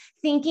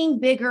thinking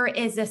bigger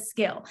is a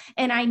skill.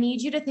 And I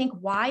need you to think,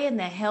 why in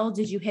the hell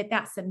did you hit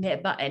that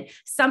submit button?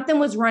 Something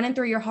was running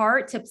through your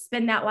heart to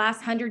spend that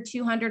last $100,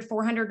 $200,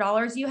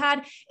 $400 you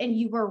had, and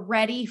you were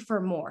ready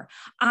for more.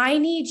 I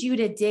need you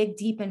to dig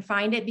deep and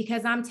find it,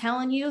 because I'm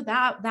telling you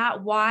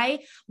that why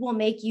will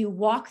make you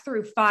walk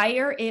through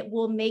fire. It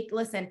will make,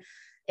 listen,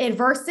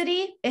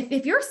 adversity,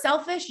 if you're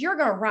selfish, you're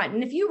going to run.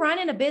 And if you run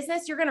in a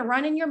business, you're going to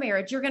run in your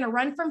marriage. You're going to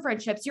run from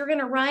friendships. You're going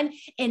to run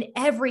in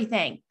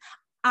everything.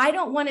 I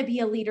don't want to be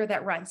a leader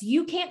that runs.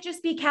 You can't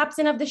just be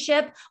captain of the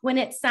ship when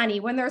it's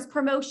sunny, when there's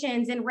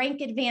promotions and rank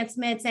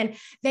advancements and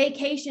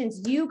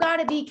vacations. You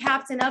got to be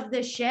captain of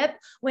the ship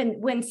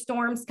when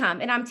storms come.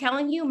 And I'm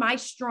telling you, my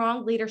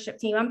strong leadership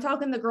team, I'm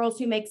talking the girls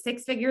who make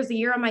 6 figures a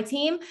year on my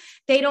team.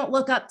 They don't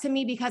look up to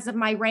me because of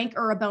my rank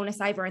or a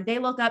bonus I've earned. They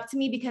look up to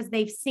me because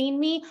they've seen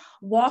me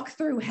walk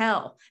through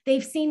hell.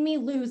 They've seen me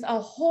lose a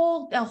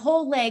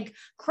whole leg,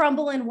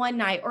 crumble in one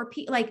night, or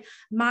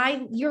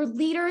your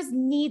leaders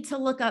need to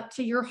look up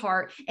to your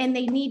heart, and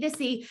they need to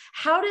see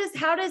how does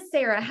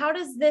Sarah, how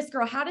does this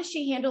girl, how does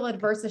she handle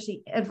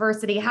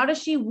adversity? How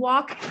does she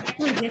walk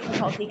through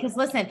difficulty? Because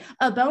listen,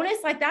 a bonus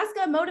like that's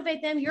going to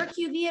motivate them. Your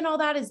QV and all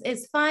that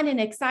is fun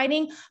and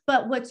exciting,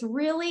 but what's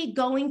really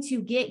going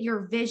to get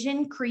your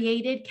vision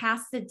created,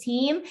 casted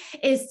team,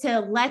 is to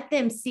let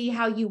them see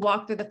how you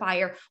walk through the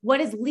fire. What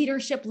does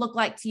leadership look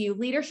like to you?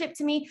 Leadership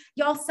to me,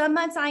 y'all, some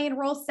months I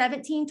enroll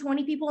 17,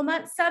 20 people a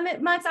month. Some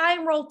months I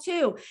enroll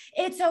 2.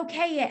 It's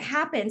okay. It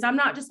happens. I'm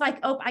not just like,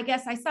 oh, I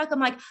guess I suck. I'm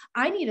like,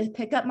 I need to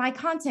pick up my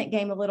content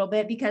game a little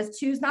bit, because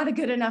 2 is not a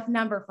good enough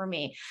number for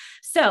me.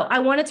 So I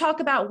want to talk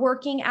about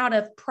working out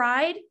of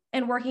pride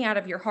and working out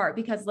of your heart,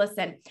 because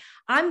listen,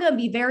 I'm going to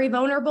be very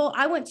vulnerable.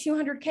 I went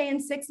 200K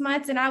in 6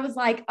 months and I was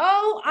like,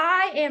 oh,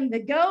 I am the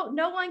GOAT.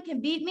 No one can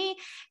beat me.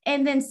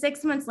 And then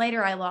 6 months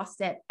later, I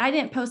lost it. I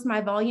didn't post my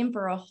volume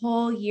for a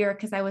whole year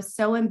because I was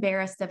so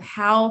embarrassed of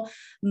how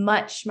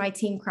much my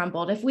team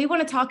crumbled. If we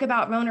want to talk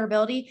about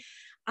vulnerability,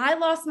 I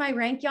lost my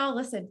rank, y'all.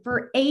 Listen,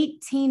 for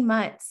 18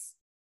 months.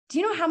 Do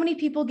you know how many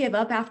people give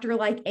up after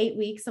like 8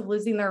 weeks of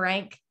losing their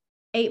rank?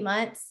 8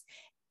 months.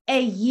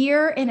 A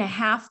year and a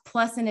half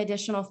plus an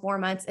additional 4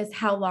 months is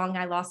how long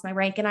I lost my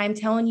rank. And I'm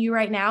telling you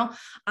right now,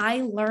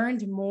 I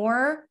learned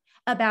more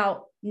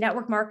about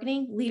network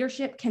marketing,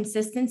 leadership,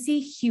 consistency,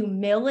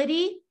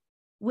 humility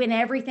when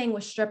everything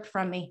was stripped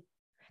from me.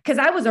 Because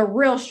I was a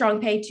real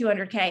strong paid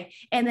 200K.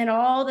 And then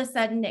all of a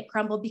sudden it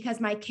crumbled because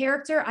my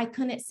character, I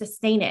couldn't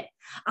sustain it.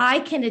 I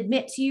can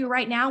admit to you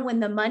right now, when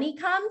the money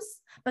comes,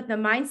 but the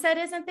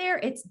mindset isn't there,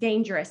 it's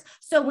dangerous.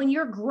 So when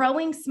you're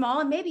growing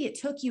small, and maybe it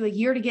took you a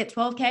year to get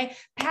 12K,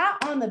 pat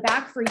on the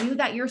back for you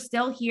that you're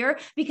still here,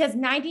 because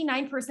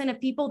 99% of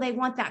people, they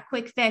want that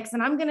quick fix.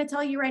 And I'm going to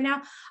tell you right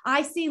now,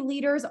 I see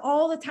leaders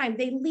all the time.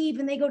 They leave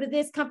and they go to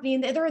this company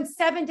and they're in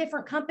 7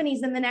 different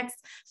companies in the next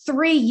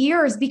 3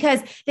 years because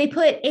they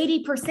put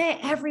 80%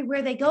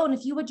 everywhere they go. And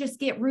if you would just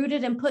get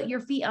rooted and put your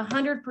feet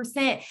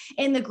 100%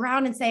 in the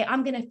ground and say,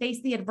 I'm going to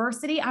face the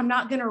adversity. I'm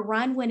not going to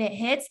run when it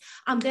hits.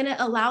 I'm going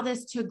to allow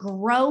this to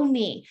grow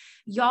me.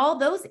 Y'all,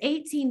 those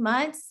 18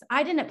 months,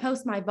 I didn't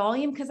post my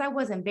volume because I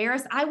was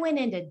embarrassed. I went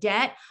into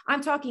debt.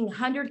 I'm talking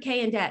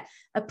 100K in debt,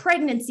 a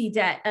pregnancy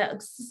debt, a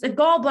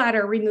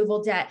gallbladder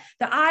removal debt,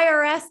 the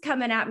IRS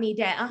coming at me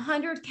debt,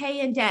 100K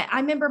in debt. I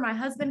remember my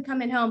husband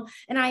coming home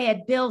and I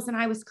had bills and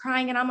I was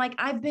crying and I'm like,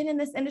 I've been in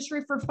this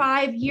industry for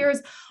 5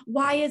 years.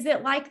 Why is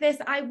it like this?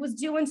 I was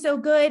doing so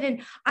good.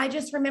 And I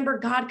just remember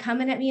God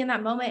coming at me in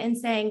that moment and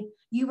saying,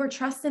 you were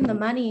trusting the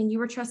money and you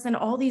were trusting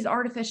all these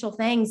artificial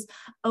things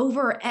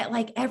over at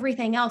like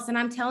everything else. And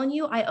I'm telling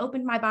you, I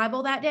opened my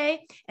Bible that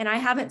day and I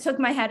haven't took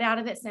my head out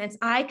of it since.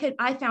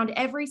 I found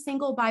every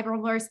single Bible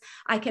verse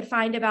I could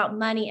find about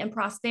money and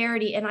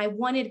prosperity. And I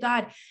wanted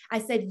God, I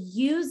said,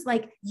 use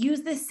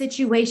this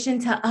situation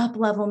to up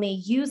level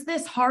me, use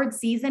this hard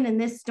season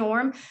and this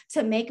storm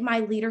to make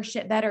my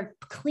leadership better,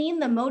 clean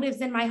the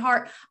motives in my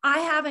heart. I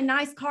have a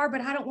nice car,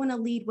 but I don't want to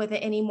lead with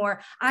it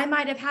anymore. I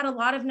might have had a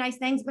lot of nice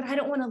things, but I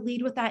don't want to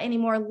lead with that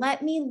anymore.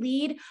 Let me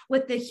lead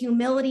with the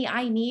humility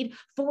I need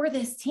for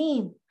this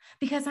team.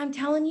 Because I'm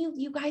telling you,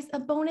 you guys, a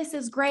bonus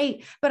is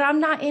great, but I'm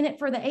not in it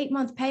for the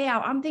 8-month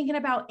payout. I'm thinking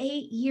about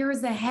 8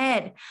 years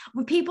ahead.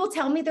 When people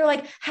tell me, they're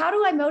like, how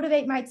do I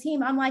motivate my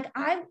team? I'm like,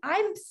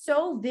 I'm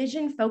so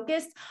vision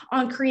focused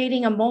on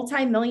creating a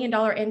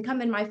multi-million-dollar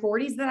income in my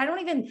 40s that I don't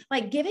even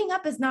like giving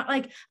up is not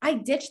like, I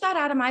ditched that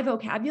out of my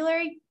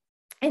vocabulary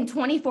in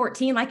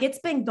 2014, like it's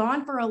been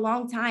gone for a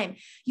long time.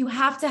 You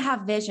have to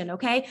have vision.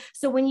 Okay.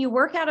 So when you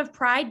work out of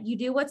pride, you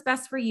do what's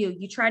best for you.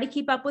 You try to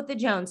keep up with the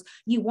Jones.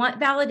 You want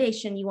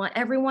validation. You want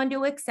everyone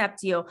to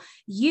accept you.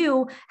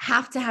 You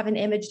have to have an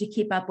image to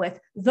keep up with.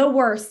 The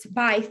worst,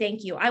 bye,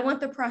 thank you. I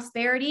want the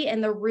prosperity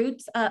and the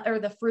roots or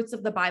the fruits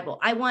of the Bible.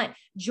 I want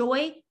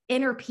joy,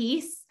 inner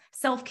peace,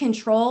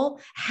 self-control,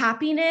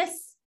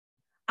 happiness.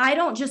 I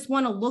don't just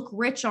want to look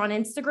rich on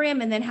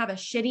Instagram and then have a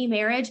shitty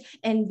marriage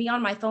and be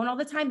on my phone all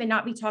the time and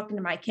not be talking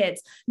to my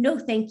kids. No,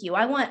 thank you.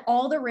 I want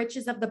all the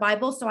riches of the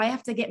Bible. So I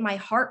have to get my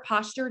heart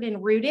postured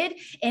and rooted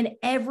in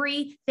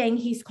everything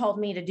he's called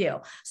me to do.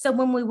 So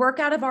when we work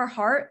out of our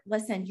heart,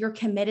 listen, you're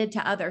committed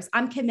to others.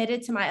 I'm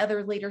committed to my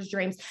other leaders'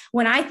 dreams.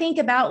 When I think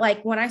about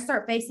like, when I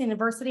start facing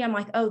adversity, I'm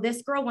like, oh,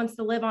 this girl wants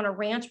to live on a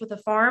ranch with a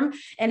farm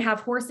and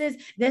have horses.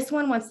 This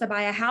one wants to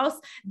buy a house.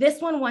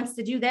 This one wants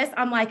to do this.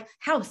 I'm like,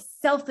 how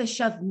selfish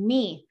of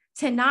me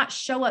to not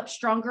show up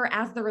stronger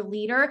as their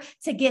leader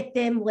to get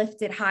them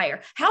lifted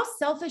higher. How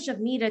selfish of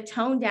me to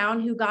tone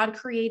down who God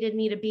created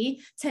me to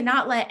be, to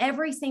not let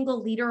every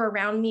single leader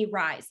around me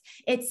rise.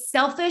 It's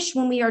selfish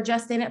when we are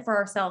just in it for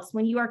ourselves.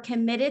 When you are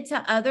committed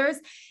to others,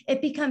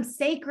 it becomes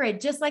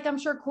sacred. Just like I'm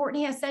sure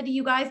Courtney has said to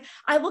you guys,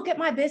 I look at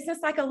my business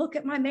like I look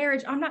at my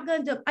marriage. I'm not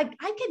going to, I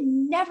could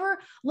never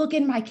look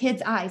in my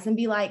kids' eyes and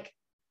be like,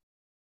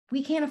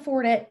 we can't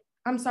afford it.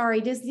 I'm sorry,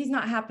 Disney's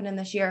not happening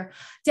this year.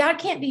 Dad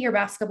can't be your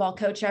basketball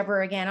coach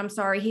ever again. I'm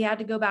sorry. He had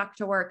to go back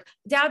to work.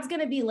 Dad's going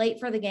to be late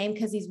for the game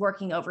because he's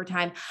working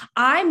overtime.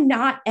 I'm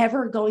not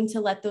ever going to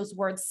let those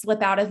words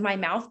slip out of my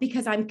mouth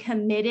because I'm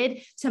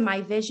committed to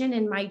my vision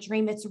and my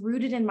dream. It's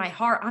rooted in my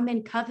heart. I'm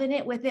in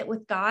covenant with it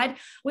with God,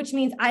 which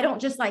means I don't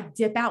just like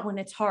dip out when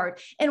it's hard.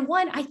 And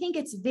one, I think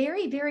it's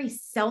very, very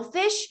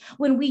selfish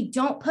when we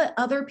don't put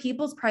other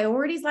people's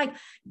priorities. Like,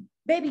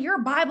 baby, your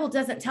Bible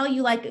doesn't tell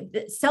you like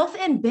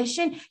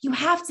self-ambition. You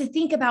have to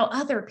think about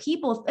other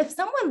people. If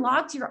someone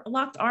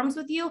locked arms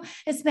with you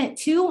and spent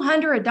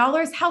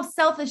 $200, how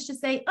selfish to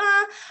say,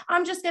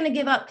 I'm just going to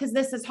give up because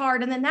this is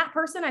hard. And then that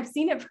person, I've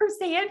seen it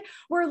firsthand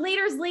where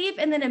leaders leave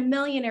and then a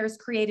millionaire is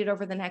created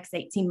over the next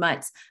 18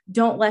 months.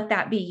 Don't let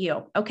that be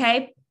you.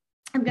 Okay.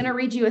 I'm going to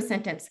read you a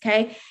sentence.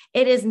 Okay.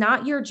 It is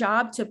not your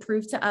job to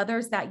prove to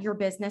others that your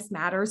business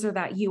matters or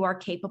that you are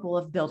capable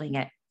of building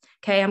it.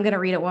 Okay, I'm going to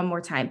read it one more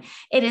time.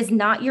 It is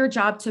not your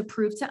job to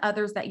prove to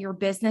others that your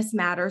business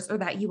matters or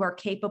that you are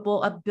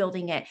capable of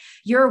building it.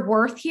 Your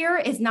worth here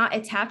is not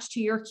attached to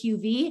your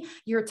QV,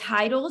 your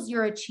titles,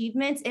 your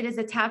achievements. It is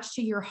attached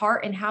to your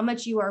heart and how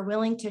much you are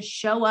willing to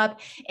show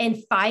up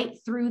and fight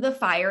through the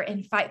fire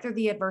and fight through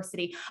the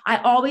adversity. I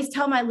always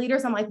tell my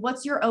leaders, I'm like,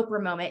 what's your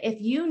Oprah moment? If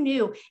you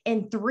knew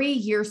in 3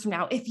 years from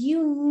now, if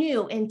you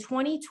knew in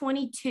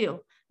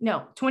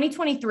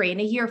 2023, in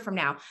a year from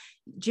now,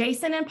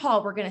 Jason and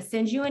Paul were going to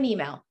send you an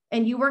email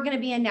and you were going to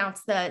be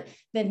announced the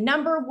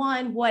number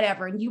one,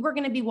 whatever, and you were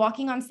going to be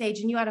walking on stage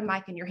and you had a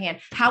mic in your hand.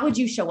 How would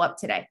you show up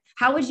today?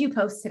 How would you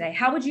post today?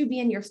 How would you be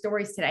in your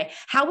stories today?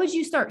 How would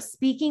you start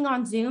speaking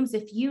on Zooms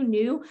if you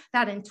knew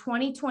that in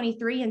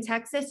 2023 in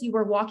Texas, you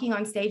were walking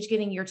on stage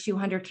getting your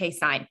 200K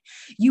sign?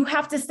 You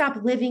have to stop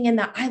living in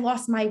the I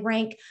lost my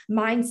rank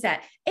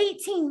mindset.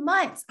 18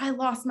 months, I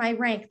lost my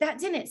rank. That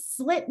didn't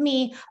slip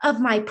me of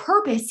my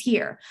purpose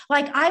here.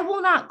 Like, I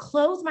will not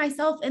clothe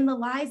myself in the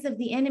lies of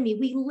the enemy.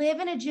 We live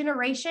in a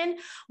generation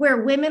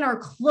where women are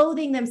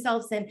clothing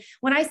themselves in,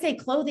 when I say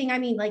clothing, I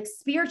mean like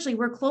spiritually,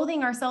 we're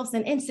clothing ourselves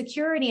in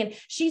insecurity and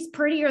she's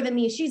prettier than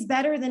me. She's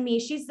better than me.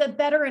 She's the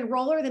better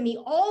enroller than me,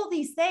 all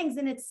these things.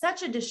 And it's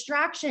such a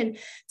distraction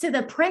to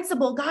the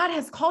principle God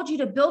has called you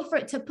to build for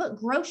it, to put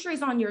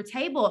groceries on your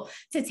table,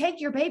 to take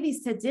your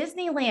babies to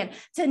Disneyland,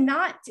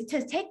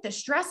 to take the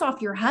stress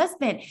off your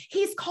husband.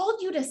 He's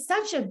called you to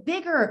such a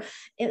bigger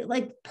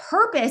like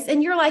purpose.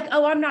 And you're like,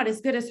 oh, I'm not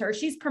as good as her.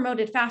 She's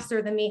promoted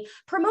faster than me.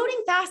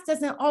 Promoting fast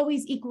doesn't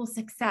always equal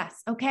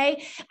success.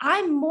 Okay.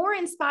 I'm more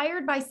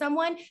inspired by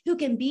someone who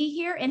can be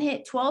here and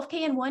hit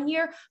 12K in 1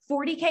 year,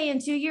 40K in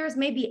 2 years,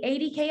 maybe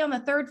 80K on the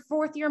third,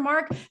 fourth year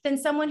mark than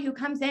someone who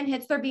comes in,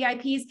 hits their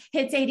VIPs,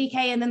 hits 80K,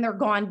 and then they're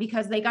gone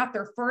because they got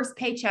their first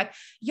paycheck.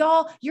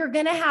 Y'all, you're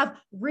going to have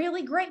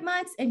really great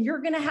months and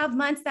you're going to have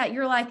months that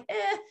you're like,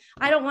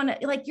 I don't want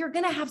to, like, you're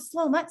going to have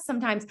slow months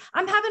sometimes.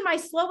 I'm having my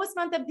slowest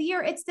month of the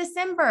year. It's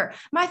December.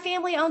 My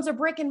family owns a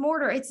brick and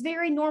mortar. It's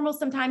very normal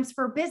sometimes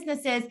for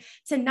businesses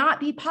to not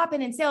be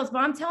popping in sales. But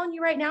I'm telling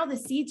you right now, the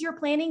seeds you're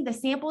planting, the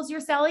samples you're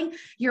selling,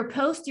 your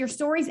posts, your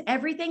stories,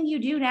 everything you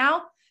do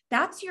now,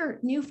 that's your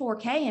new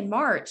 4K in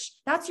March.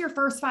 That's your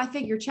first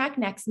 5-figure check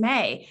next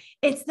May.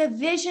 It's the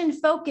vision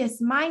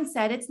focused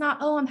mindset. It's not,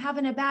 oh, I'm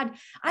having a bad,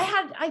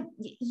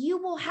 you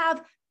will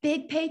have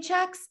big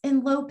paychecks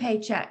and low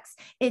paychecks.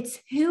 It's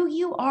who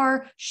you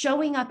are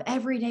showing up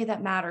every day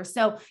that matters.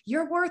 So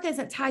your worth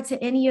isn't tied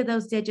to any of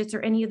those digits or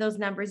any of those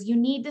numbers. You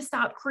need to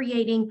stop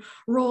creating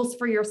rules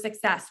for your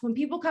success. When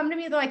people come to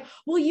me, they're like,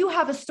 well, you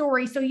have a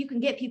story so you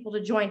can get people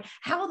to join.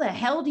 How the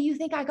hell do you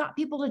think I got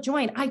people to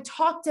join? I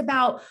talked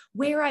about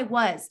where I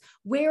was,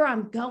 where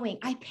I'm going.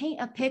 I paint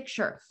a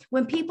picture.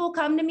 When people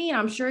come to me, and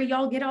I'm sure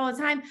y'all get all the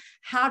time,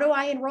 how do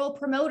I enroll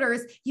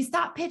promoters? You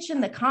stop pitching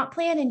the comp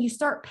plan and you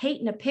start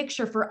painting a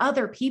picture for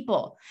other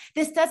people.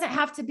 This doesn't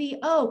have to be,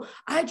 oh,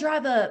 I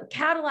drive a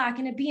Cadillac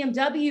and a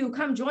BMW,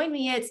 come join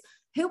me. It's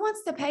who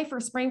wants to pay for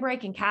spring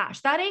break in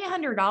cash? That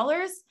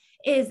 $800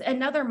 is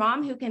another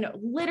mom who can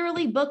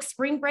literally book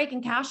spring break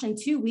and cash in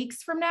 2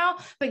 weeks from now,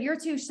 but you're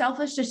too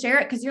selfish to share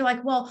it because you're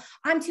like, well,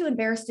 I'm too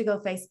embarrassed to go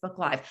Facebook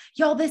Live.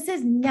 Y'all, this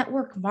is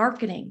network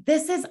marketing.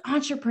 This is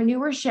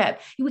entrepreneurship.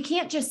 We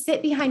can't just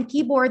sit behind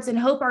keyboards and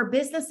hope our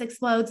business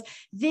explodes.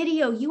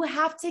 Video, you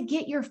have to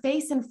get your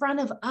face in front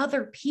of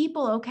other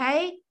people,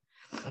 okay?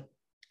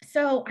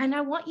 So, and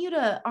I want you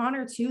to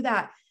honor too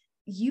that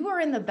you are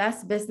in the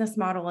best business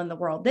model in the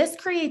world. This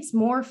creates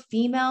more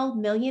female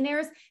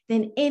millionaires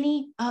than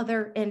any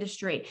other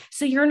industry.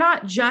 So you're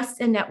not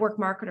just a network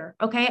marketer,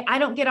 okay? I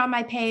don't get on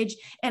my page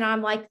and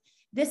I'm like,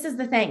 this is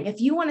the thing. If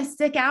you want to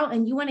stick out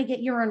and you want to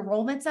get your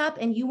enrollments up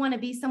and you want to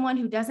be someone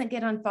who doesn't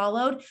get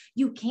unfollowed,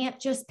 you can't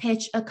just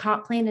pitch a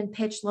comp plan and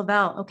pitch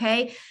Lavelle,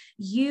 okay?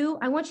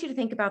 I want you to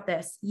think about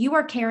this. You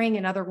are carrying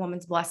another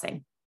woman's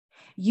blessing.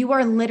 You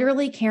are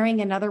literally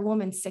carrying another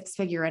woman's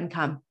six-figure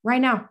income right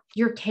now.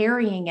 You're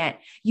carrying it.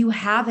 You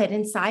have it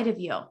inside of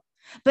you.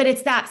 But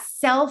it's that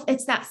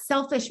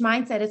selfish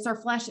mindset. It's our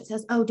flesh that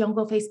says, oh, don't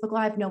go Facebook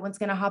Live. No one's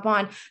going to hop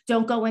on.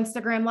 Don't go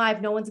Instagram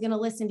Live. No one's going to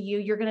listen to you.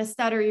 You're going to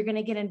stutter. You're going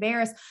to get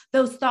embarrassed.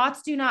 Those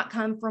thoughts do not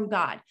come from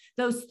God.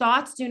 Those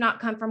thoughts do not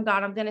come from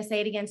God. I'm going to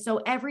say it again. So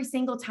every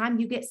single time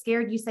you get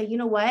scared, you say, you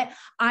know what?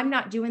 I'm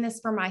not doing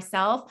this for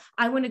myself.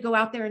 I want to go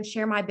out there and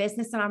share my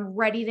business and I'm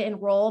ready to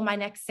enroll my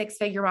next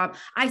six-figure mom.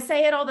 I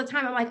say it all the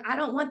time. I'm like, I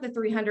don't want the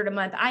 300 a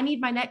month. I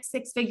need my next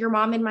six-figure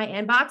mom in my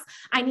inbox.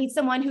 I need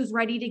someone who's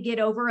ready to get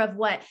over of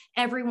what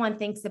everyone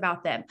thinks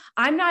about them.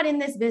 I'm not in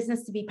this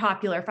business to be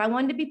popular. If I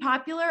wanted to be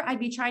popular, I'd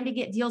be trying to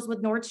get deals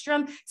with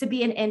Nordstrom to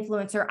be an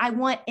influencer. I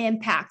want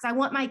impact. I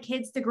want my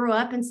kids to grow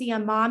up and see a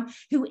mom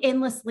who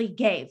endlessly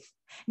gave.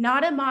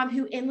 Not a mom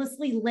who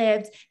endlessly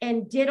lived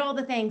and did all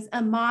the things,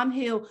 a mom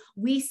who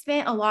we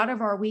spent a lot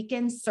of our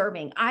weekends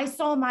serving. I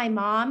saw my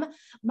mom,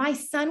 my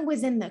son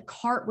was in the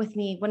cart with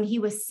me when he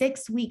was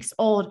 6 weeks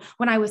old,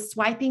 when I was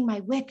swiping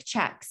my WIC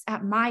checks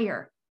at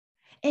Meijer.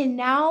 And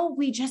now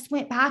we just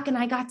went back and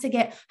I got to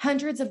get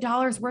hundreds of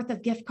dollars worth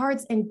of gift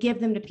cards and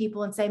give them to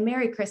people and say,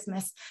 Merry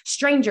Christmas,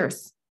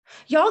 strangers.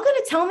 Y'all going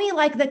to tell me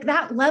like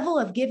that level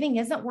of giving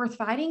isn't worth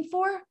fighting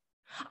for?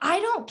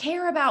 I don't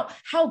care about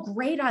how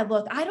great I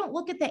look. I don't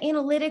look at the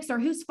analytics or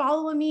who's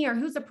following me or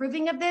who's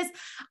approving of this.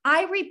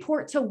 I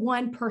report to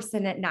one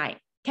person at night.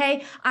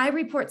 Okay. I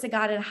report to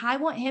God and I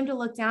want him to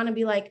look down and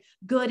be like,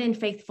 good and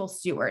faithful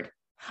steward.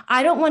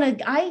 I don't want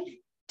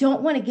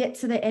to get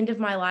to the end of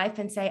my life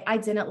and say, I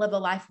didn't live a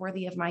life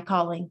worthy of my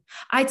calling.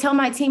 I tell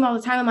my team all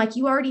the time, I'm like,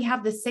 you already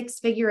have the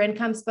six-figure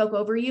income spoke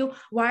over you.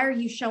 Why are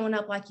you showing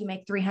up like you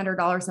make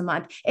 $300 a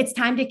month? It's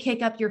time to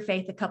kick up your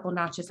faith a couple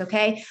notches,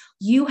 okay?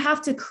 You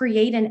have to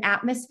create an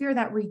atmosphere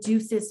that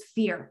reduces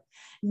fear.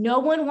 No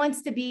one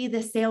wants to be the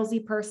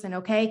salesy person,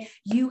 okay?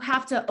 You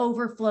have to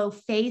overflow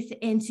faith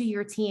into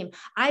your team.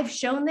 I've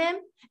shown them,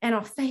 and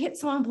I'll say it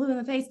so I'm blue in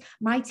the face,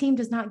 my team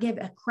does not give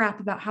a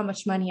crap about how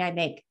much money I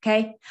make,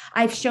 okay?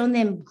 I've shown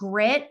them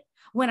grit.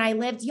 When I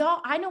lived,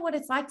 y'all, I know what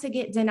it's like to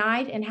get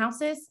denied in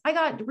houses. I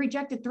got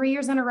rejected 3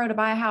 years in a row to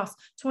buy a house,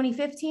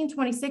 2015,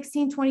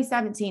 2016,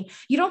 2017.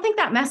 You don't think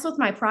that messed with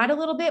my pride a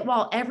little bit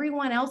while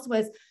everyone else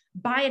was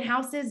buying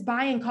houses,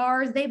 buying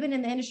cars? They've been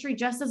in the industry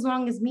just as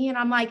long as me. And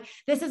I'm like,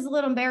 this is a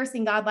little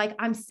embarrassing, God. Like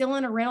I'm still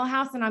in a rental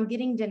house and I'm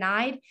getting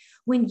denied.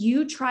 When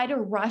you try to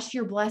rush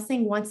your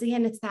blessing, once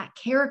again, it's that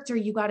character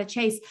you got to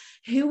chase.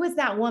 Who is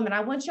that woman?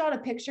 I want y'all to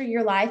picture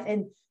your life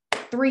in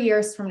 3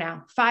 years from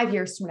now, 5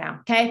 years from now.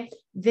 Okay.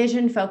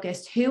 Vision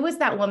focused. Who is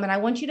that woman? I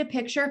want you to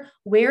picture,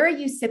 where are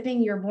you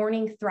sipping your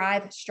morning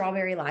Thrive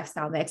strawberry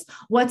lifestyle mix?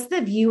 What's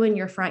the view in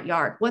your front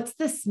yard? What's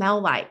the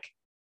smell like?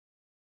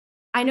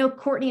 I know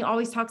Courtney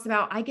always talks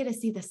about, I get to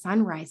see the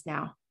sunrise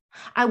now.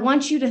 I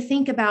want you to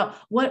think about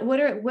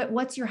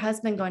what's your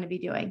husband going to be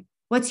doing?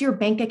 What's your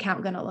bank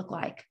account going to look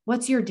like?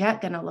 What's your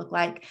debt going to look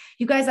like?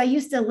 You guys, I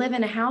used to live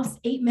in a house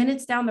 8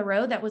 minutes down the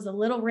road that was a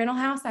little rental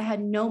house. I had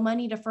no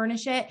money to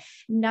furnish it,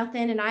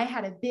 nothing. And I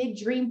had a big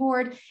dream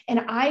board. And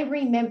I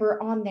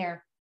remember on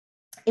there,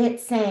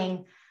 it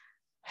saying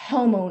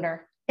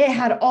homeowner. It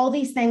had all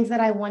these things that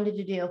I wanted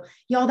to do.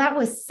 Y'all, that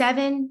was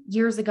 7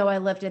 years ago. I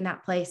lived in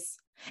that place.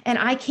 And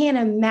I can't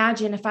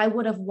imagine if I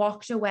would have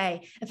walked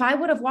away. If I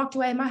would have walked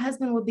away, my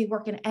husband would be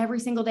working every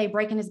single day,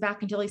 breaking his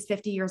back until he's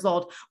 50 years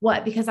old.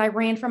 What? Because I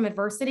ran from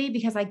adversity,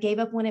 because I gave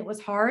up when it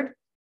was hard.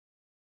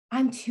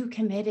 I'm too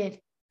committed.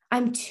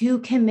 I'm too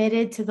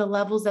committed to the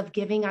levels of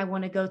giving I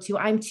want to go to.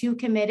 I'm too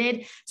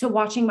committed to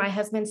watching my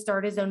husband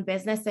start his own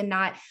business and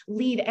not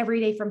lead every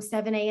day from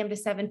 7 a.m. to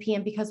 7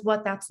 p.m. because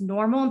what? That's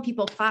normal and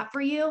people clap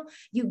for you.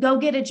 You go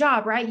get a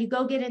job, right? You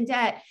go get in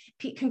debt.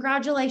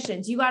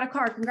 Congratulations. You got a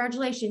car.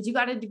 Congratulations. You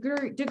got a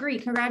degree.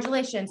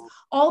 Congratulations.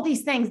 All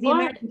these things, the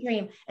American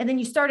dream. And then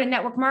you start a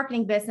network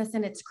marketing business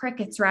and it's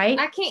crickets, right?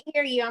 I can't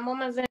hear you. I'm on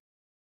my Zoom.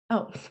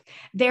 Oh,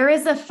 there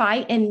is a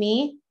fight in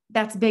me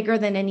that's bigger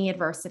than any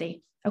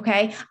adversity.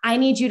 Okay. I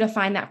need you to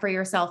find that for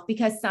yourself,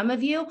 because some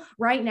of you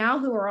right now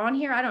who are on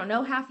here, I don't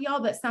know half y'all,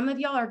 but some of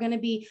y'all are going to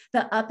be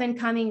the up and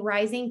coming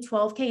rising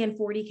 12K and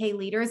 40K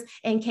leaders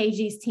in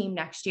KG's team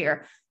next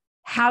year.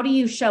 How do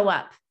you show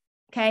up?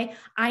 Okay.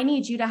 I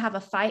need you to have a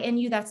fight in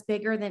you that's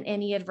bigger than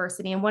any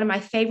adversity. And one of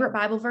my favorite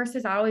Bible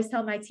verses, I always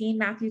tell my team,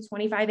 Matthew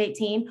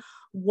 25:18,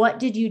 what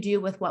did you do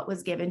with what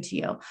was given to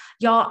you?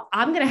 Y'all,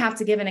 I'm going to have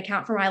to give an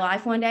account for my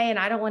life one day. And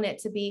I don't want it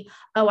to be,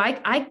 oh,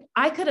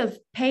 I could have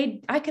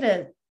paid, I could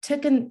have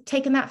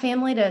taken that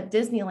family to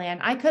Disneyland.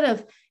 I could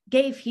have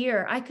gave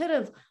here. I could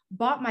have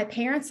bought my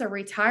parents a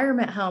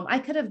retirement home. I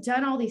could have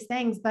done all these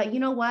things, but you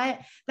know what?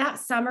 That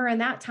summer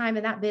and that time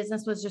and that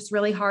business was just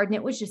really hard. And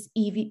it was just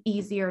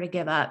easier to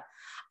give up.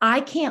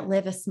 I can't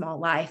live a small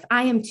life.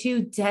 I am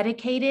too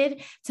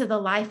dedicated to the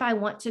life I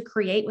want to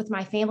create with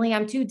my family.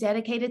 I'm too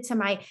dedicated to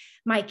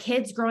my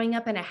kids growing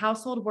up in a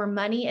household where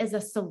money is a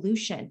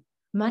solution.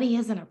 Money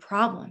isn't a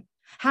problem.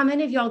 How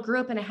many of y'all grew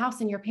up in a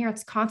house and your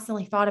parents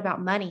constantly thought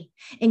about money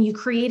and you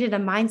created a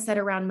mindset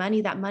around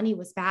money that money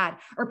was bad,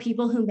 or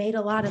people who made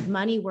a lot of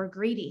money were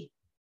greedy?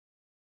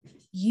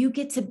 You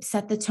get to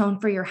set the tone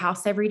for your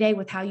house every day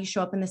with how you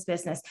show up in this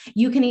business.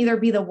 You can either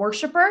be the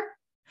worshiper,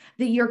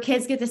 that your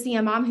kids get to see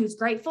a mom who's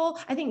grateful.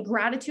 I think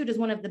gratitude is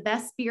one of the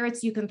best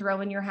spirits you can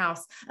throw in your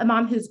house. A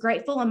mom who's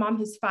grateful, a mom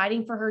who's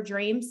fighting for her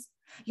dreams.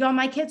 Y'all,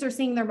 my kids are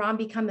seeing their mom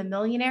become a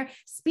millionaire.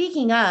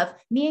 Speaking of,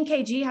 me and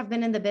KG have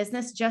been in the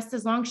business just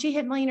as long. She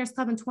hit Millionaires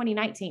Club in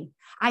 2019.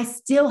 I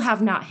still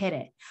have not hit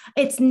it.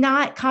 It's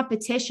not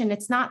competition.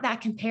 It's not that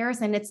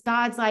comparison. It's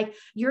God's like,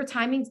 your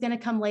timing's going to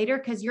come later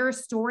because your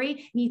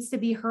story needs to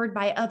be heard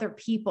by other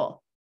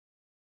people.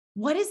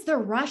 What is the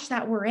rush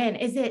that we're in?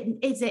 Is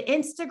it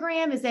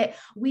Instagram? Is it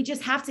we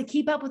just have to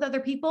keep up with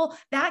other people?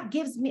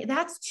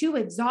 That's too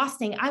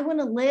exhausting. I want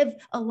to live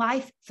a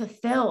life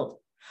fulfilled.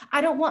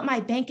 I don't want my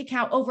bank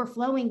account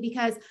overflowing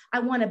because I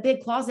want a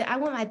big closet. I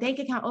want my bank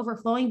account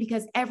overflowing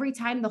because every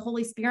time the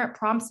Holy Spirit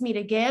prompts me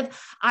to give,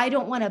 I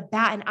don't want to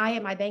bat an eye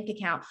at my bank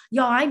account.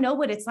 Y'all, I know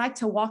what it's like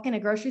to walk in a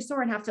grocery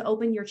store and have to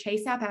open your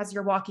Chase app as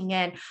you're walking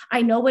in.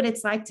 I know what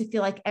it's like to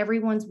feel like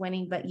everyone's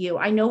winning but you.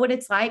 I know what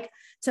it's like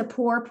to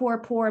pour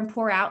and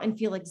pour out and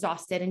feel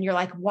exhausted. And you're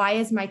like, why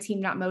is my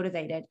team not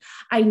motivated?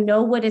 I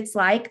know what it's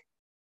like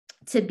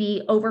to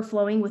be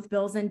overflowing with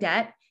bills and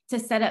debt, to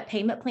set up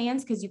payment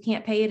plans because you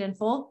can't pay it in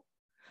full.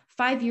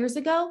 5 years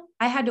ago,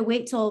 I had to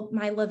wait till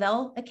my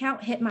Lavelle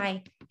account hit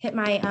my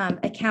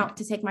account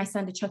to take my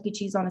son to Chuck E.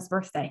 Cheese on his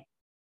birthday.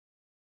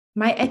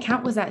 My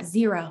account was at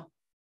zero.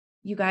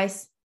 You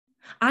guys,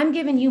 I'm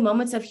giving you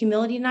moments of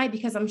humility tonight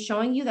because I'm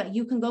showing you that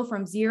you can go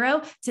from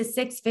 0 to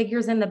 6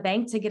 figures in the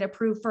bank to get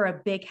approved for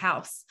a big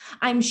house.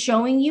 I'm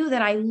showing you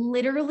that I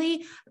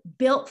literally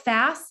built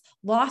fast,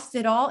 lost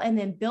it all, and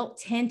then built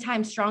 10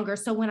 times stronger.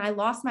 So when I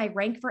lost my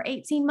rank for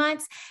 18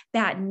 months,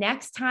 that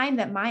next time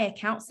that my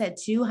account said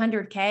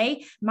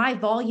 200K, my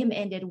volume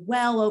ended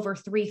well over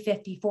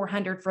 350,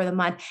 400 for the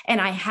month.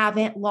 And I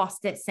haven't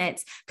lost it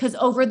since, because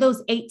over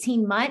those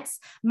 18 months,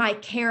 my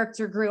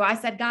character grew. I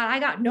said, God,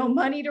 I got no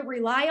money to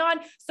rely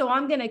on, so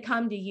I'm going to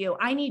come to you.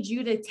 I need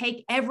you to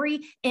take every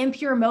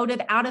impure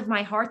motive out of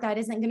my heart that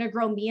isn't going to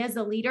grow me as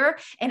a leader.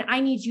 And I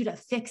need you to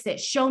fix it.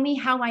 Show me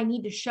how I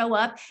need to show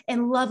up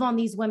and love on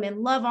these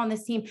women, love on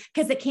this team,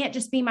 because it can't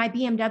just be my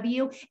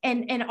BMW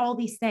and all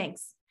these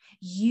things.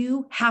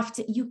 You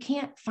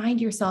can't find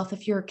yourself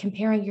if you're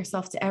comparing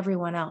yourself to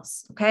everyone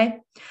else. Okay.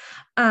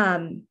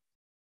 Okay.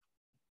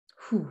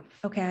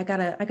 I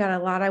got a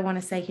lot I want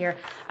to say here.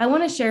 I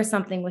want to share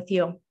something with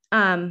you.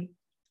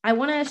 I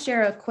want to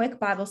share a quick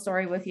Bible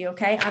story with you,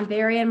 okay? I'm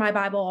burying my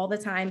Bible all the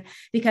time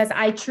because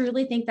I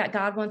truly think that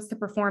God wants to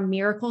perform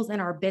miracles in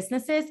our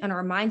businesses and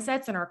our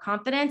mindsets and our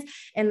confidence.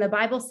 And the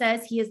Bible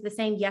says he is the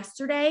same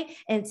yesterday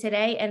and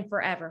today and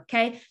forever,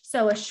 okay?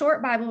 So a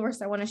short Bible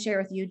verse I want to share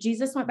with you.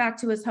 Jesus went back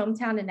to his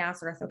hometown in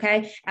Nazareth,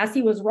 okay? As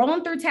he was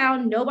rolling through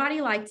town, nobody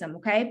liked him,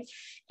 okay?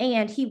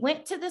 And he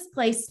went to this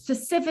place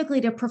specifically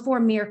to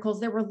perform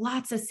miracles. There were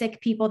lots of sick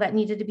people that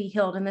needed to be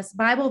healed. And this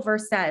Bible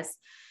verse says,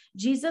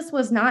 Jesus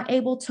was not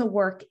able to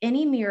work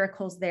any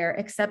miracles there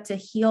except to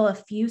heal a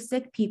few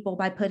sick people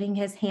by putting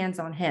his hands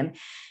on him.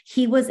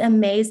 He was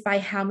amazed by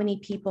how many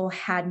people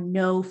had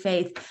no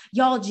faith.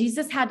 Y'all,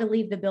 Jesus had to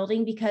leave the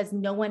building because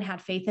no one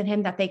had faith in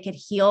him that they could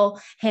heal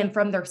him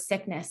from their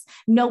sickness.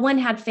 No one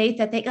had faith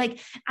that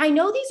I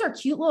know these are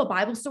cute little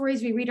Bible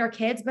stories we read our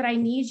kids, but I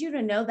need you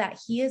to know that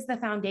he is the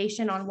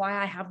foundation on why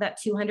I have that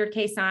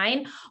 200K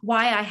sign,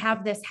 why I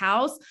have this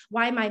house,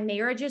 why my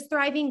marriage is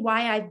thriving,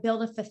 why I've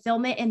built a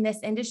fulfillment in this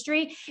industry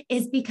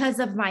is because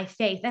of my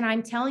faith. And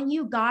I'm telling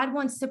you, God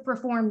wants to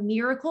perform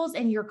miracles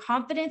in your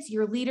confidence,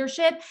 your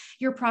leadership,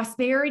 your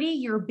prosperity,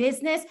 your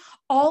business,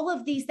 all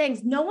of these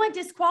things. No one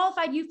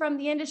disqualified you from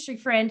the industry,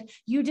 friend.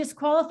 You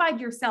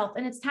disqualified yourself.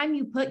 And it's time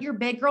you put your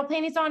big girl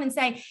panties on and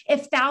say,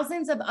 if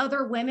thousands of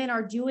other women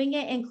are doing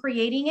it and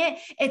creating it,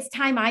 it's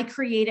time I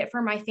create it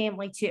for my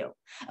family too.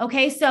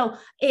 Okay. So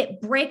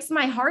it breaks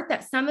my heart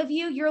that some of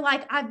you, you're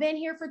like, I've been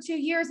here for 2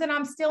 years and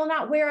I'm still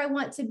not where I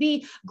want to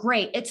be.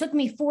 Great. It took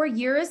me 4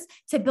 years years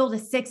to build a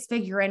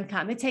 6-figure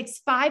income. It takes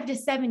 5 to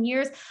 7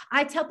 years.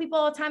 I tell people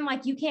all the time,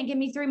 like, you can't give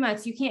me 3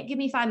 months. You can't give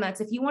me 5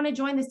 months. If you want to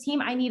join this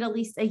team, I need at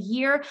least a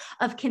year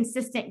of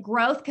consistent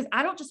growth, because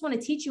I don't just want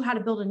to teach you how to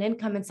build an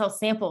income and sell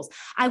samples.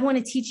 I want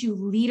to teach you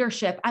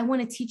leadership. I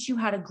want to teach you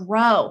how to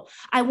grow.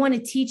 I want to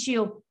teach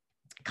you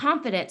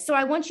confidence. So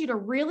I want you to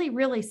really,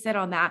 really sit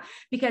on that,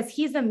 because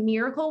he's a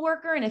miracle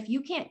worker. And if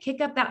you can't kick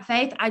up that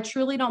faith, I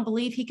truly don't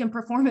believe he can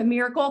perform a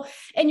miracle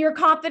in your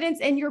confidence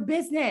in your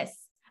business.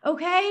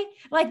 Okay.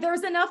 Like,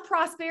 there's enough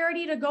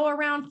prosperity to go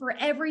around for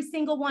every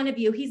single one of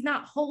you. He's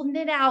not holding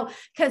it out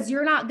because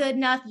you're not good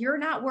enough. You're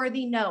not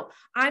worthy. No,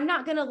 I'm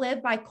not going to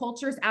live by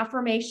culture's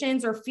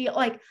affirmations or feel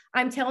like,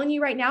 I'm telling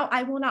you right now,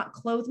 I will not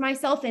clothe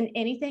myself in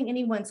anything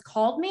anyone's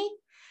called me,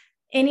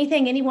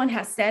 anything anyone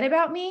has said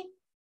about me.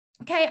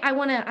 Okay. I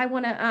want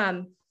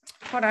to,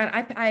 hold on.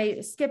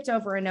 I skipped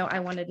over a note I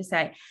wanted to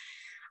say.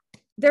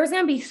 There's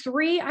going to be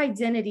 3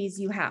 identities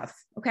you have.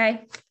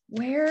 Okay.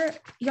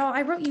 Y'all,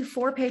 I wrote you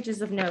 4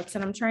 pages of notes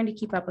and I'm trying to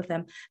keep up with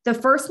them. The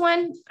first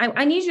one,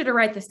 I need you to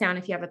write this down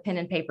if you have a pen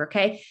and paper.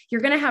 Okay.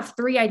 You're going to have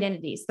 3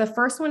 identities. The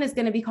first one is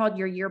going to be called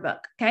your yearbook.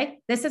 Okay.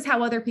 This is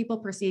how other people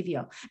perceive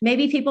you.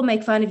 Maybe people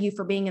make fun of you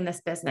for being in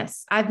this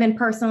business. I've been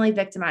personally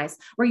victimized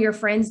where your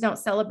friends don't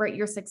celebrate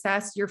your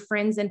success. Your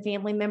friends and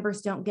family members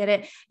don't get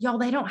it. Y'all,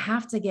 they don't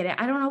have to get it.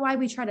 I don't know why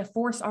we try to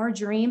force our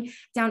dream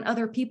down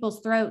other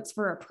people's throats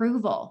for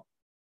approval.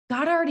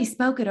 God already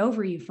spoke it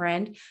over you,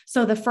 friend.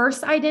 So the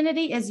first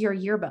identity is your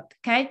yearbook.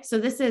 Okay. So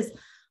this is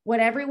what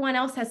everyone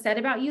else has said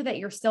about you that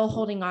you're still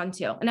holding on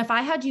to. And if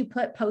I had you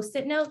put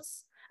Post-it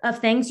notes of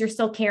things you're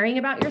still caring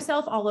about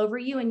yourself all over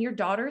you, and your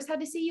daughters had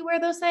to see you wear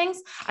those things,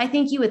 I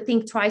think you would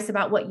think twice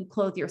about what you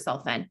clothe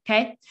yourself in.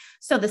 Okay.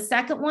 So the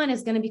second one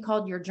is going to be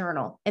called your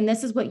journal. And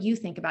this is what you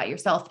think about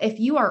yourself. If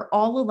you are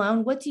all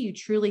alone, what do you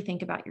truly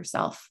think about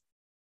yourself?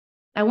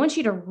 I want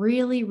you to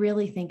really,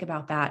 really think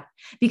about that,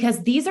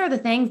 because these are the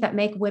things that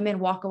make women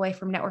walk away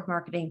from network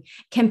marketing.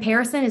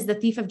 Comparison is the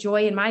thief of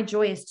joy, and my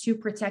joy is too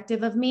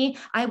protective of me.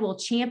 I will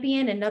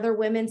champion another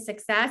woman's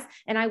success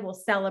and I will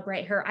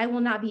celebrate her. I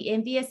will not be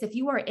envious. If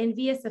you are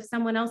envious of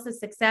someone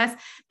else's success,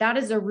 that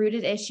is a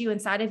rooted issue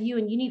inside of you,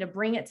 and you need to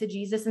bring it to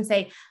Jesus and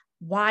say,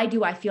 why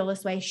do I feel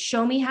this way?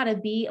 Show me how to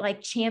be like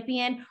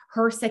champion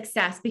her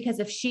success, because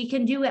if she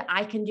can do it,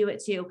 I can do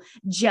it too.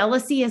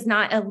 Jealousy is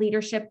not a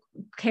leadership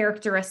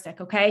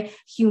characteristic. Okay.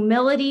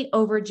 Humility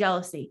over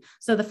jealousy.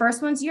 So the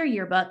first one's your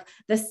yearbook.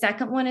 The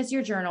second one is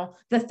your journal.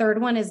 The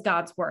third one is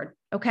God's word.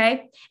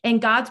 Okay.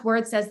 And God's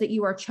word says that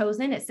you are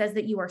chosen. It says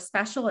that you are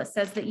special. It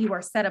says that you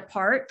are set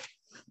apart.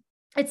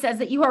 It says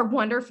that you are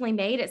wonderfully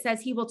made. It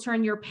says he will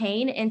turn your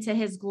pain into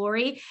his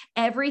glory.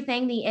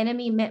 Everything the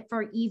enemy meant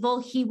for evil,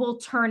 he will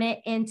turn it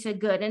into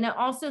good. And it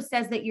also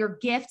says that your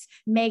gift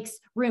makes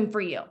room for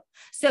you.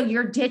 So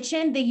you're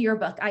ditching the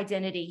yearbook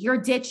identity.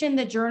 You're ditching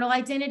the journal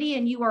identity,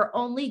 and you are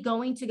only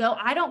going to go.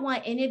 I don't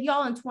want any of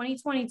y'all in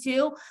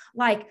 2022,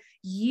 like,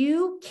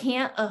 you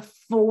can't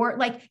afford,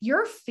 like,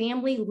 your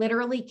family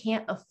literally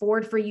can't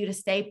afford for you to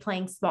stay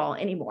playing small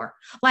anymore.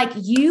 Like,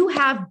 you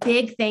have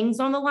big things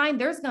on the line.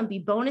 There's going to be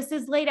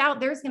bonuses laid out.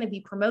 There's going to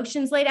be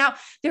promotions laid out.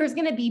 There's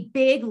going to be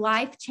big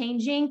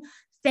life-changing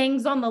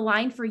things on the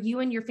line for you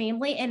and your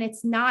family. And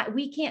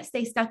we can't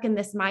stay stuck in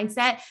this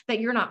mindset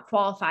that you're not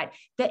qualified.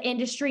 The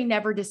industry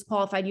never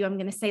disqualified you. I'm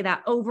going to say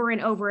that over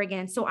and over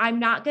again. So I'm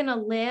not going to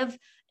live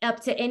up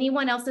to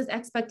anyone else's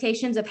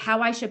expectations of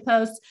how I should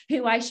post,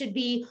 who I should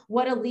be,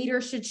 what a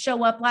leader should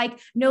show up like.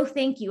 No,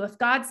 thank you. If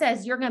God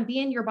says you're going to be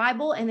in your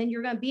Bible, and then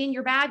you're going to be in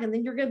your bag, and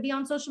then you're going to be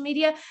on social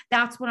media,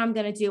 that's what I'm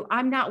going to do.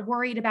 I'm not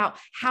worried about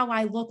how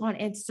I look on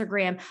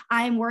Instagram.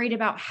 I am worried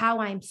about how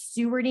I'm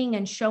stewarding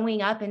and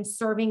showing up and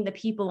serving the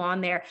people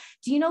on there.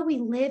 Do you know we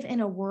live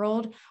in a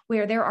world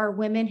where there are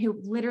women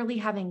who literally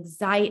have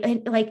anxiety,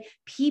 and like,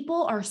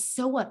 people are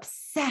so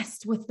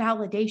obsessed with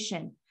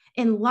validation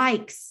and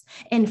likes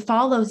and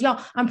follows.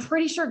 Y'all, I'm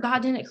pretty sure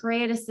God didn't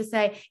create us to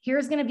say,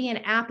 here's going to be an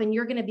app and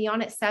you're going to be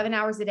on it 7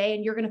 hours a day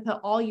and you're going to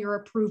put all your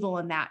approval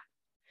in that.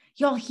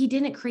 Y'all, he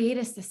didn't create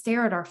us to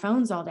stare at our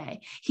phones all day.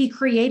 He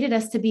created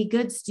us to be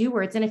good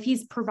stewards. And if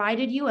he's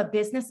provided you a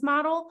business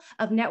model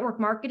of network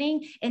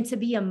marketing and to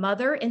be a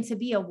mother and to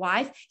be a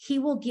wife, he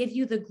will give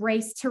you the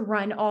grace to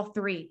run all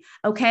 3.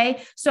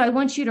 Okay. So I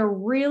want you to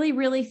really,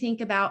 really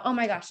think about, oh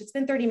my gosh, it's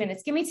been 30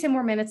 minutes. Give me 10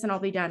 more minutes and I'll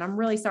be done. I'm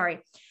really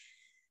sorry.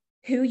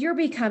 Who you're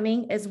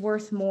becoming is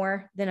worth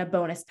more than a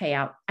bonus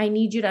payout. I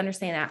need you to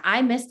understand that.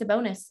 I missed a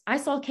bonus. I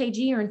saw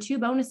KG earn 2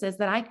 bonuses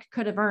that I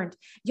could have earned.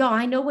 Y'all,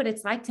 I know what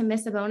it's like to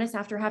miss a bonus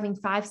after having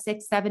 5,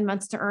 6, 7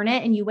 months to earn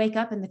it. And you wake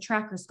up and the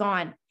tracker's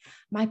gone.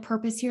 My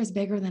purpose here is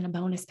bigger than a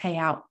bonus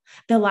payout.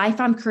 The life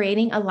I'm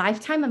creating, a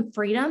lifetime of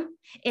freedom,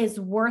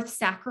 is worth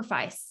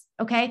sacrifice.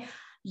 Okay.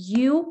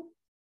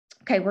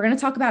 Okay, we're going to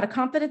talk about a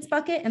confidence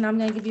bucket, and I'm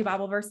going to give you a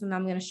Bible verse, and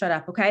I'm going to shut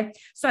up. Okay.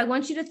 So I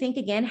want you to think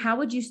again, how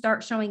would you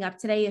start showing up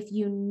today if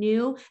you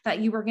knew that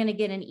you were going to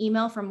get an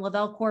email from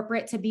Lavelle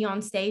Corporate to be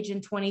on stage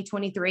in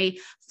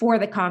 2023 for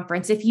the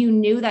conference? If you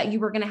knew that you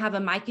were going to have a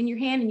mic in your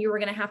hand and you were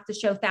going to have to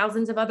show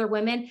thousands of other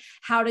women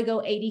how to go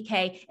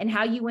 80K and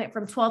how you went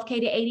from 12K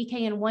to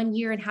 80K in 1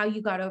 year and how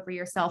you got over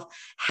yourself,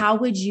 how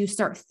would you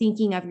start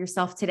thinking of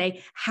yourself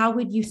today? How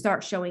would you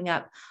start showing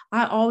up?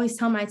 I always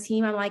tell my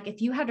team, I'm like,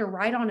 if you had to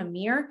write on a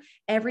mirror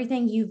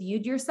everything you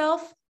viewed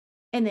yourself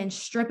and then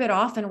strip it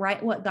off and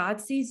write what God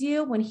sees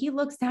you, when he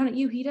looks down at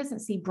you, he doesn't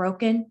see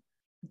broken,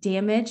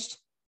 damaged.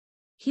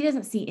 He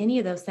doesn't see any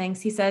of those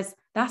things. He says,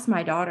 that's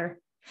my daughter.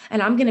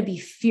 And I'm going to be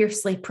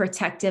fiercely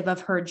protective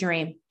of her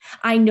dream.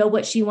 I know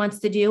what she wants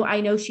to do.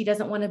 I know she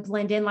doesn't want to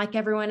blend in like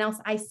everyone else.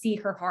 I see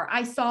her heart.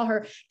 I saw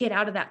her get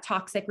out of that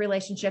toxic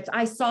relationships.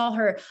 I saw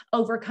her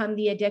overcome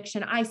the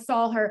addiction. I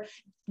saw her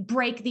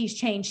break these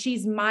chains.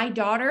 She's my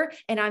daughter,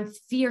 and I'm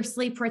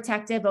fiercely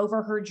protective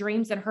over her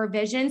dreams and her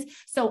visions.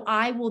 So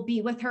I will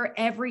be with her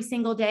every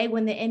single day.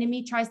 When the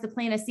enemy tries to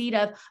plant a seed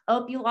of,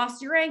 oh, you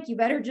lost your rank, you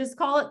better just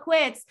call it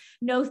quits.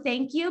 No,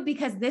 thank you,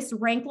 because this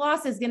rank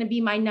loss is going to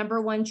be my number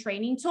one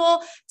training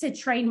tool to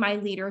train my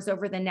leaders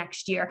over the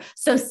next year.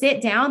 So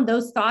sit down.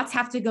 Those thoughts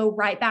have to go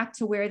right back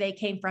to where they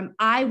came from.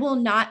 I will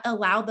not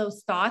allow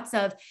those thoughts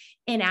of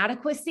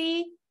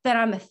inadequacy, that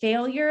I'm a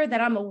failure,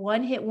 that I'm a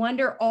one-hit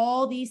wonder,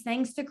 all these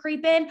things to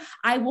creep in.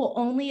 I will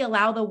only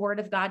allow the word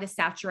of God to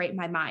saturate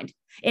my mind.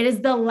 It is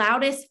the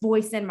loudest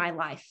voice in my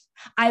life.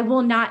 I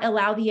will not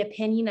allow the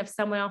opinion of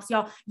someone else.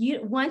 Y'all,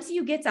 once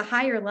you get to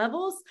higher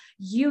levels,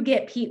 you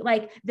get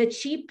like the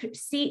cheap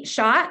seat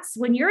shots.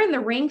 When you're in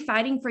the ring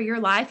fighting for your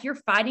life, you're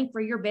fighting for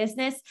your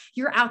business.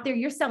 You're out there,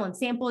 you're selling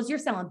samples, you're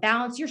selling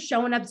balance, you're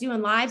showing up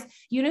doing lives.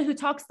 You know who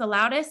talks the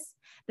loudest?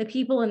 The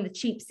people in the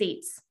cheap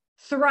seats,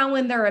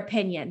 throwing their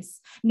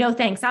opinions. No,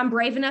 thanks. I'm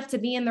brave enough to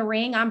be in the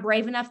ring. I'm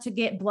brave enough to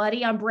get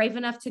bloody. I'm brave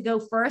enough to go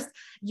first.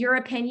 Your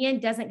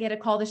opinion doesn't get to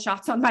call the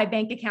shots on my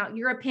bank account.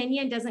 Your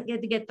opinion doesn't get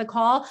to get the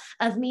call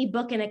of me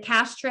booking a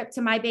cash trip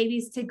to my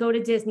babies to go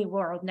to Disney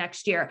World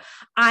next year.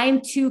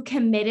 I'm too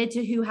committed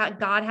to who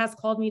God has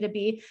called me to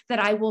be that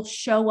I will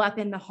show up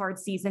in the hard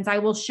seasons. I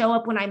will show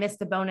up when I missed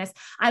the bonus.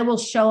 I will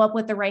show up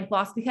with the rank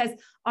loss, because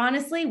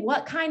honestly,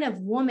 what kind of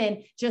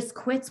woman just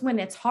quits when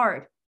it's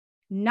hard?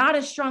 Not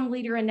a strong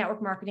leader in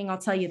network marketing, I'll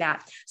tell you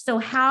that. So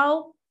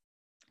how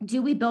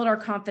do we build our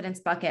confidence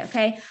bucket?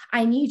 Okay.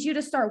 I need you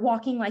to start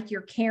walking like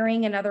you're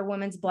carrying another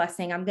woman's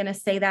blessing. I'm going to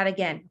say that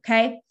again.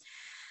 Okay.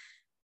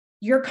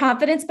 Your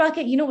confidence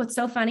bucket, you know what's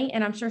so funny?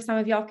 And I'm sure some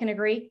of y'all can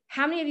agree.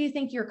 How many of you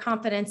think your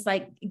confidence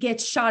like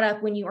gets shot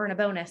up when you earn a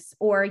bonus,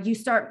 or you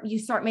start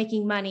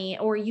making money,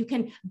 or you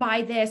can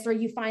buy this, or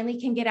you finally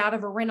can get out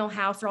of a rental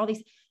house, or all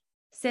these?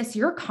 Sis,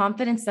 your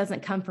confidence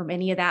doesn't come from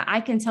any of that.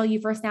 I can tell you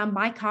first now,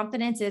 my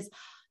confidence is,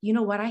 you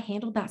know what? I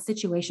handled that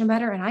situation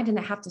better, and I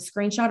didn't have to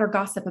screenshot or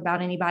gossip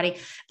about anybody.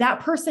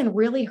 That person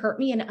really hurt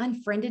me and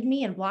unfriended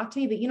me and blocked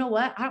me. But you know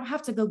what? I don't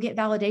have to go get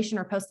validation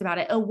or post about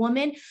it. A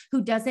woman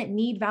who doesn't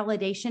need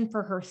validation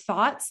for her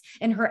thoughts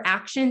and her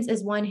actions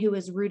is one who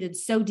is rooted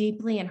so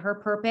deeply in her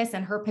purpose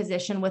and her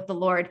position with the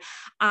Lord.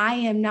 I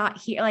am not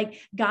here. Like,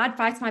 God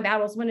fights my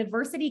battles. When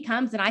adversity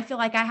comes and I feel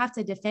like I have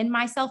to defend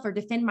myself or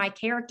defend my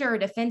character or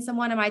defend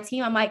someone on my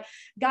team, I'm like,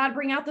 God,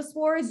 bring out the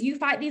swords. You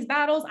fight these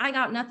battles. I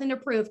got nothing to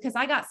prove, because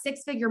I got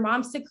 6-figure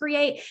moms to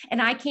create, and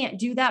I can't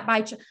do that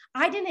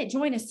I didn't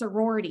join a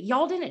sorority.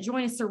 Y'all didn't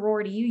join a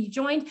sorority. You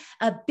joined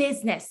a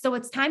business. So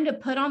it's time to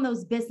put on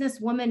those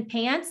businesswoman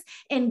pants.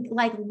 And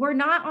like, we're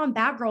not on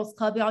Bad Girls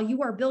Club, y'all.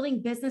 You are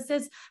building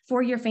businesses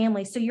for your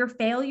family. So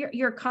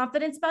your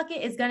confidence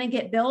bucket is going to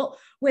get built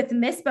with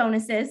missed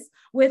bonuses,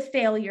 with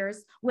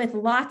failures, with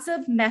lots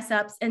of mess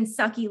ups and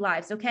sucky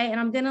lives. Okay. And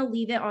I'm going to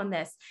leave it on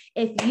this.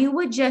 If you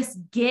would just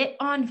get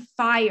on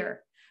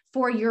fire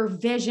for your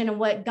vision and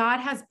what God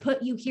has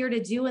put you here to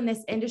do in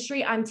this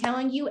industry, I'm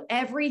telling you,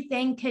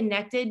 everything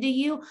connected to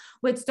you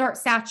would start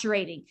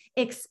saturating.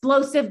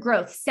 Explosive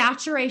growth,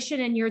 saturation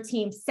in your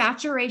team,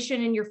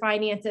 saturation in your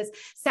finances,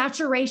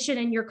 saturation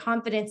in your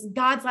confidence.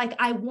 God's like,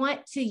 I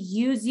want to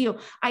use you.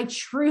 I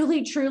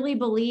truly, truly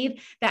believe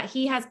that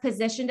he has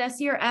positioned us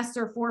here,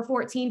 Esther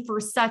 4:14, for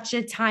such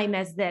a time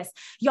as this.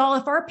 Y'all,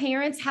 if our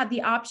parents had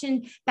the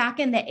option back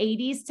in the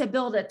 80s to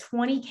build a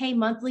 20K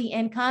monthly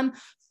income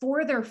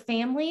for their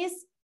families,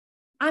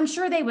 I'm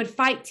sure they would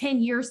fight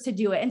 10 years to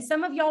do it. And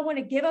some of y'all want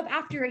to give up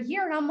after a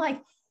year. And I'm like,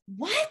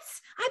 what?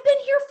 I've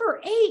been here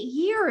for 8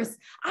 years.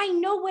 I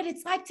know what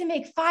it's like to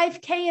make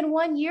 5K in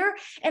 1 year.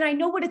 And I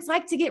know what it's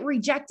like to get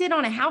rejected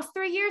on a house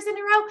 3 years in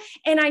a row.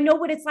 And I know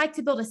what it's like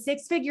to build a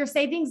 6-figure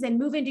savings and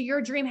move into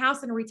your dream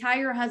house and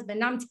retire your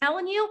husband. And I'm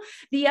telling you,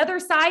 the other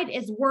side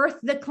is worth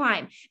the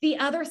climb. The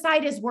other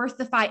side is worth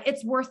the fight.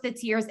 It's worth the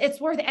tears.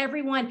 It's worth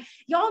everyone.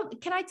 Y'all,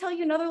 can I tell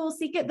you another little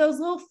secret? Those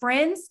little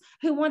friends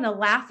who want to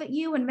laugh at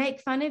you and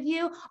make fun of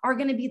you are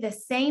going to be the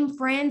same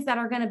friends that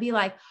are going to be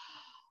like,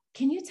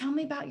 can you tell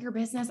me about your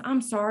business?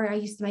 I'm sorry, I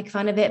used to make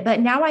fun of it,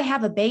 but now I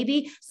have a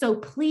baby. So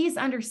please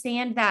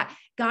understand that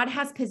God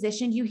has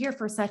positioned you here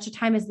for such a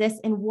time as this.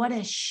 And what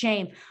a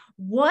shame.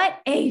 What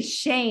a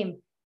shame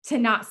to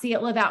not see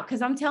it live out.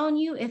 Because I'm telling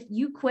you, if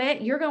you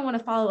quit, you're going to want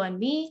to follow on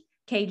me,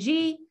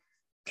 KG,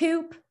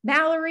 Coop,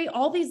 Mallory,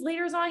 all these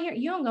leaders on here.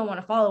 You don't going to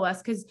want to follow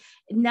us because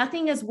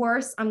nothing is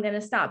worse. I'm going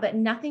to stop, but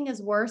nothing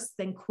is worse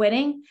than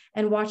quitting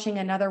and watching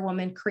another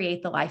woman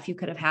create the life you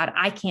could have had.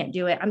 I can't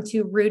do it. I'm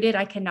too rooted.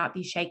 I cannot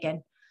be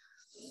shaken.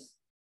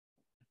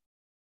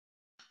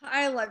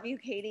 I love you,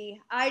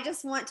 Katie. I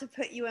just want to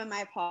put you in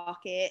my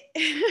pocket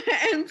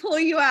and pull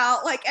you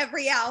out like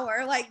every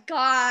hour. Like,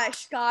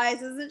 gosh,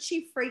 guys, isn't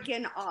she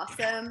freaking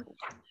awesome?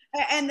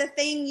 And the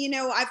thing, you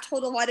know, I've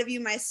told a lot of you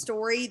my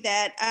story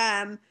that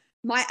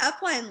my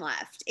upline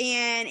left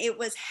and it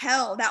was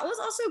hell. That was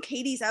also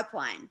Katie's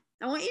upline.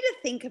 I want you to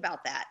think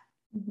about that.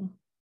 Mm-hmm.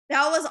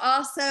 That was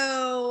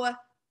also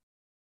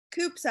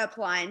Coop's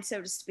upline,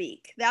 so to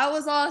speak. That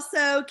was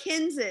also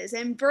Kinz's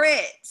and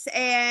Britt's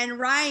and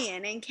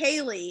Ryan and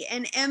Kaylee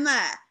and Emma.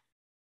 I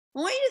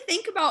want you to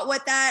think about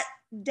what that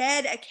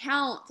dead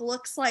account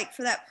looks like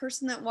for that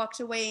person that walked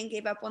away and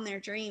gave up on their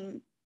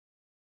dream.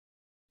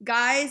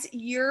 Guys,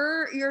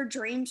 your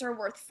dreams are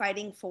worth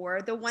fighting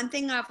for. The one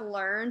thing I've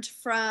learned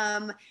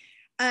from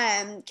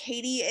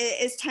Katie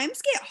is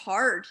times get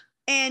hard.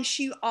 And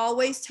she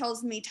always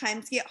tells me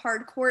times get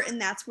hard, Court, and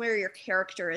that's where your character is.